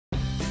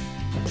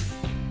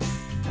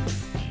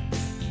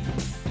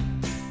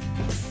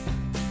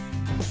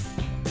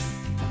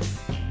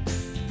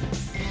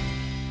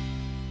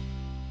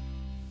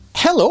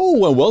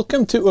Hello and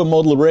welcome to a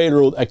Model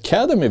Railroad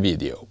Academy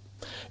video.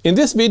 In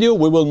this video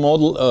we will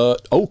model an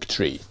oak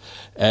tree,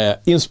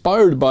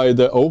 inspired by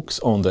the oaks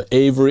on the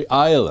Avery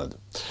Island.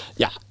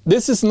 Yeah,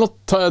 this is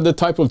not the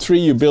type of tree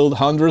you build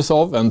hundreds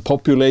of and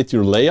populate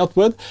your layout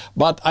with,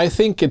 but I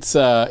think it's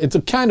a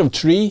kind of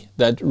tree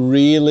that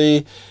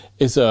really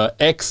is an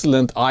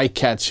excellent eye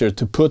catcher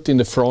to put in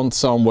the front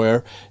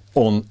somewhere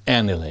on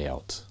any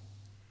layout.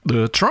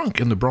 The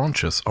trunk and the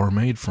branches are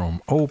made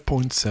from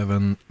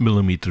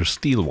 0.7mm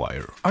steel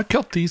wire. I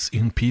cut these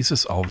in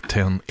pieces of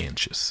 10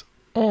 inches,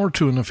 or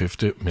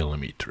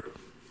 250mm.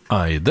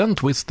 I then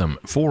twist them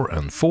 4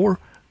 and 4,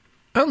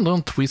 and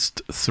then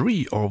twist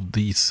 3 of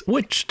these,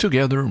 which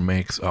together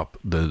makes up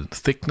the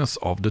thickness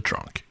of the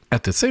trunk.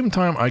 At the same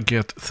time I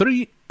get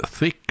 3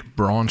 thick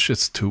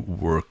branches to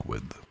work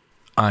with.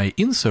 I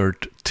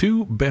insert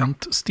 2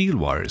 bent steel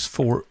wires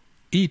for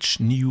each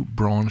new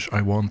branch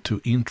I want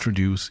to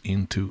introduce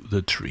into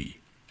the tree.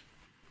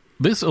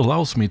 This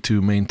allows me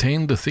to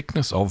maintain the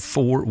thickness of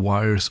 4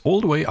 wires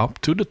all the way up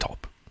to the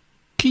top.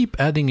 Keep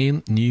adding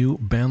in new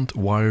bent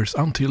wires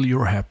until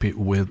you're happy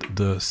with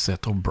the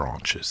set of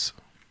branches.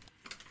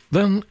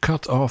 Then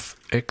cut off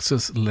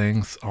excess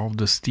length of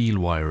the steel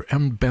wire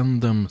and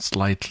bend them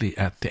slightly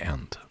at the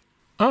end.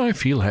 I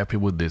feel happy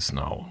with this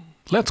now.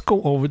 Let's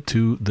go over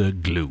to the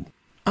glue.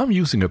 I'm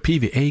using a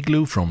PVA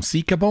glue from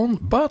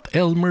SikaBond, but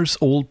Elmer's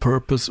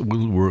all-purpose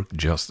will work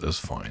just as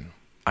fine.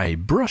 I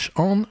brush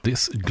on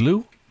this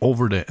glue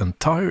over the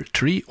entire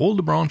tree, all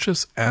the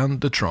branches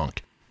and the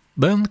trunk.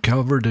 Then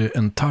cover the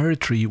entire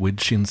tree with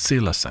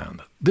Chincilla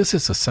sand. This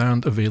is a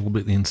sand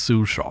available in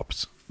sewer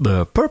shops.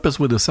 The purpose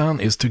with the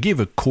sand is to give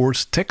a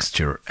coarse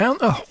texture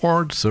and a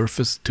hard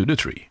surface to the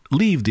tree.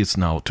 Leave this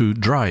now to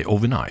dry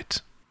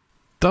overnight.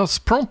 Thus,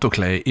 Pronto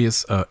clay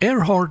is an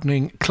air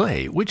hardening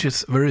clay, which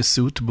is very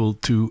suitable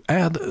to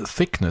add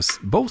thickness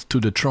both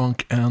to the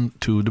trunk and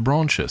to the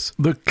branches.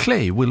 The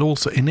clay will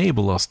also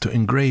enable us to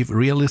engrave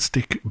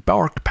realistic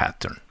bark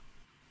pattern.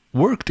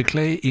 Work the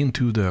clay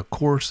into the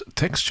coarse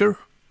texture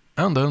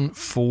and then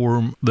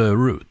form the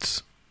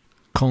roots.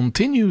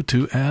 Continue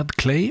to add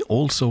clay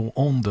also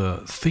on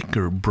the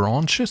thicker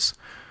branches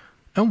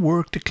and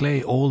work the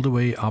clay all the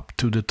way up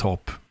to the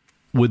top.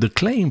 With the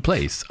clay in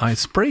place, I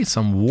spray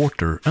some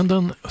water and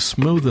then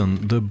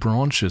smoothen the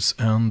branches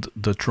and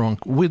the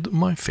trunk with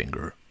my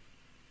finger.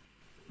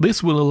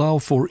 This will allow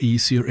for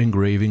easier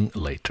engraving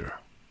later.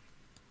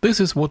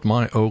 This is what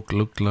my oak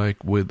looked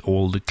like with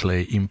all the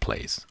clay in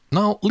place.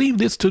 Now leave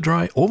this to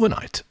dry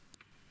overnight.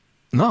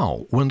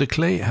 Now, when the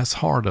clay has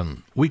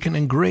hardened, we can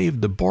engrave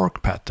the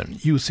bark pattern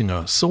using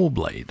a saw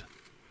blade.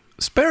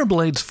 Spare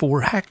blades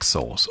for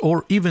hacksaws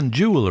or even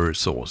jeweler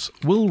saws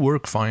will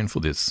work fine for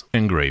this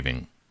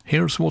engraving.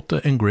 Here's what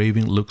the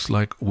engraving looks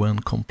like when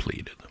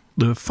completed.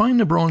 The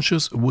finer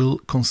branches will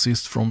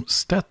consist from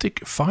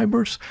static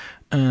fibers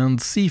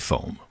and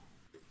seafoam.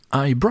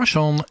 I brush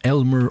on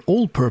Elmer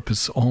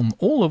all-purpose on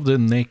all of the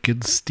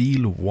naked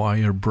steel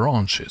wire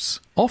branches.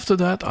 After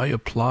that I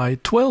apply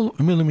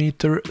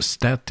 12mm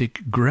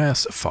static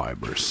grass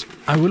fibers.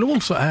 I will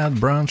also add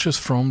branches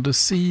from the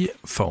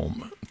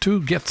seafoam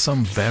to get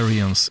some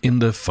variance in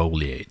the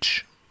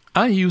foliage.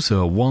 I use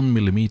a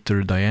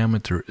 1mm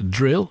diameter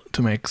drill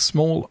to make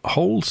small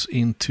holes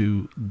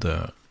into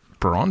the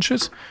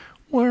branches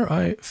where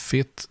I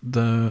fit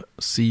the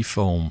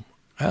seafoam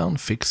and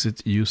fix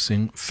it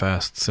using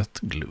fast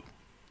set glue.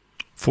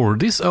 For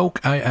this oak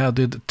I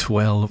added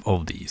 12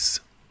 of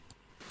these.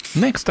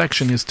 Next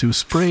action is to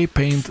spray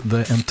paint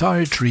the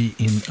entire tree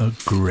in a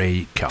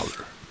grey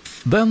color.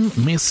 Then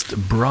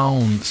mist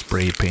brown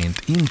spray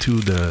paint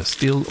into the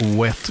still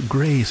wet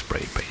grey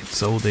spray paint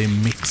so they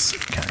mix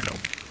kind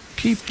of.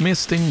 Keep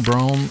misting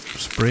brown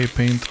spray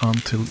paint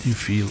until you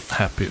feel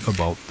happy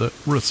about the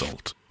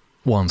result.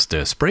 Once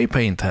the spray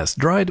paint has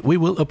dried, we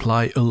will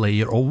apply a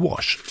layer of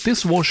wash.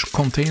 This wash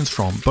contains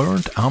from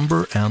burnt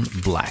umber and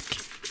black,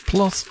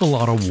 plus a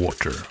lot of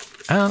water.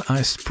 And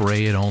I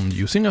spray it on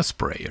using a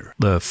sprayer.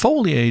 The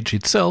foliage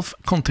itself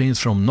contains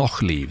from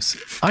Noch leaves,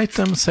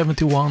 item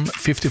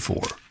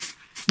 7154.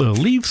 The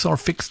leaves are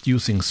fixed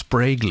using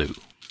spray glue,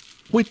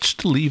 which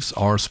the leaves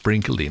are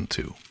sprinkled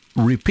into.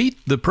 Repeat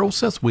the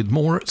process with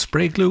more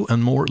spray glue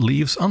and more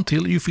leaves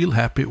until you feel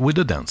happy with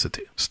the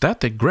density.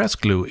 Static grass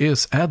glue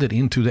is added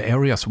into the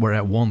areas where I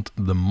want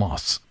the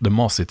moss. The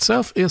moss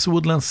itself is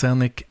woodland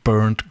scenic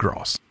burnt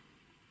grass.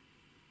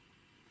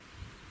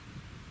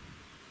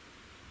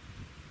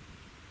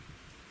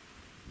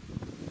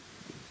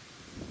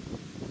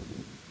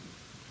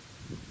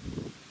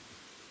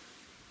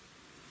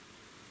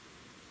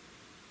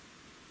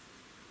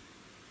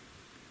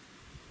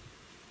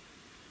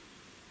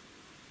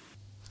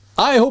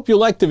 I hope you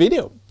liked the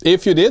video.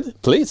 If you did,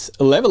 please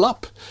level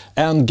up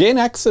and gain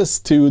access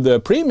to the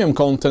premium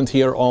content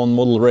here on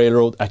Model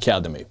Railroad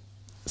Academy.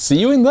 See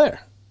you in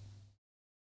there!